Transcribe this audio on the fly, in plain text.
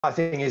my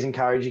thing is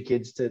encourage your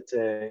kids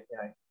to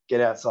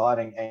get outside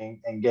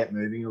and get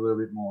moving a little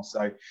bit more.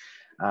 So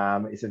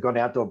if they've got an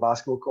outdoor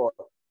basketball court,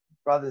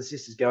 brothers and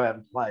sisters go out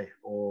and play,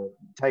 or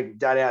take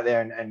dad out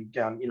there and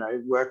go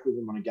and, work with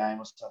them on a game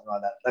or something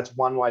like that. That's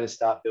one way to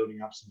start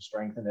building up some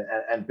strength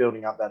and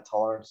building up that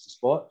tolerance to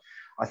sport.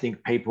 I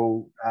think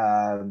people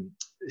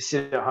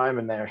sit at home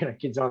and they're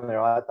kids on their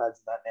iPads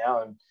and that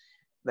now, and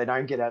they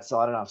don't get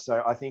outside enough.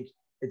 So I think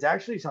it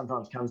actually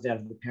sometimes comes down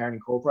to the parent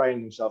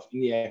incorporating themselves in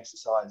the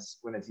exercise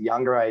when it's a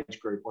younger age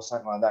group or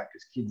something like that,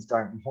 because kids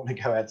don't want to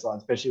go outside,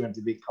 especially when it's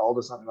a bit cold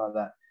or something like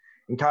that.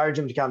 Encourage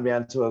them to come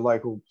down to a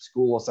local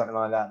school or something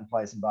like that and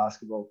play some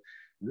basketball.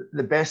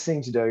 The best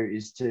thing to do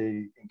is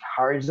to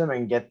encourage them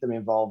and get them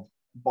involved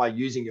by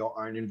using your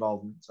own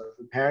involvement. So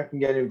if a parent can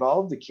get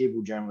involved, the kid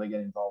will generally get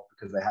involved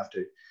because they have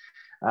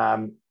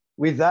to.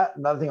 With that,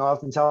 another thing I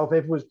often tell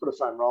people is put a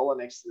foam roller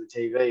next to the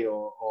TV,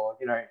 or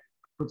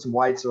put some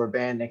weights or a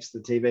band next to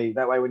the TV.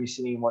 That way, when you're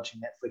sitting and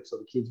watching Netflix or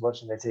the kids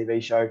watching their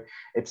TV show,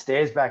 it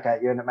stares back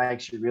at you and it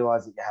makes you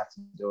realize that you have to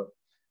do it.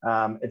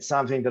 It's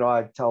something that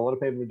I tell a lot of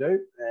people to do,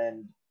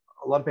 and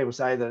a lot of people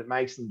say that it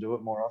makes them do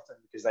it more often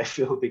because they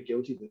feel a bit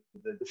guilty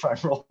that the foam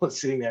roller is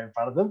sitting there in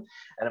front of them,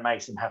 and it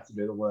makes them have to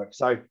do the work.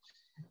 So,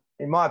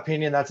 in my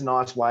opinion, that's a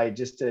nice way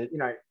just to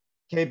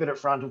keep it at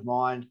front of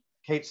mind,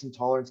 keep some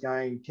tolerance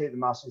going, keep the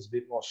muscles a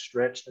bit more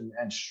stretched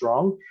and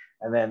strong,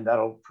 and then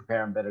that'll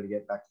prepare them better to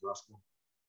get back to basketball.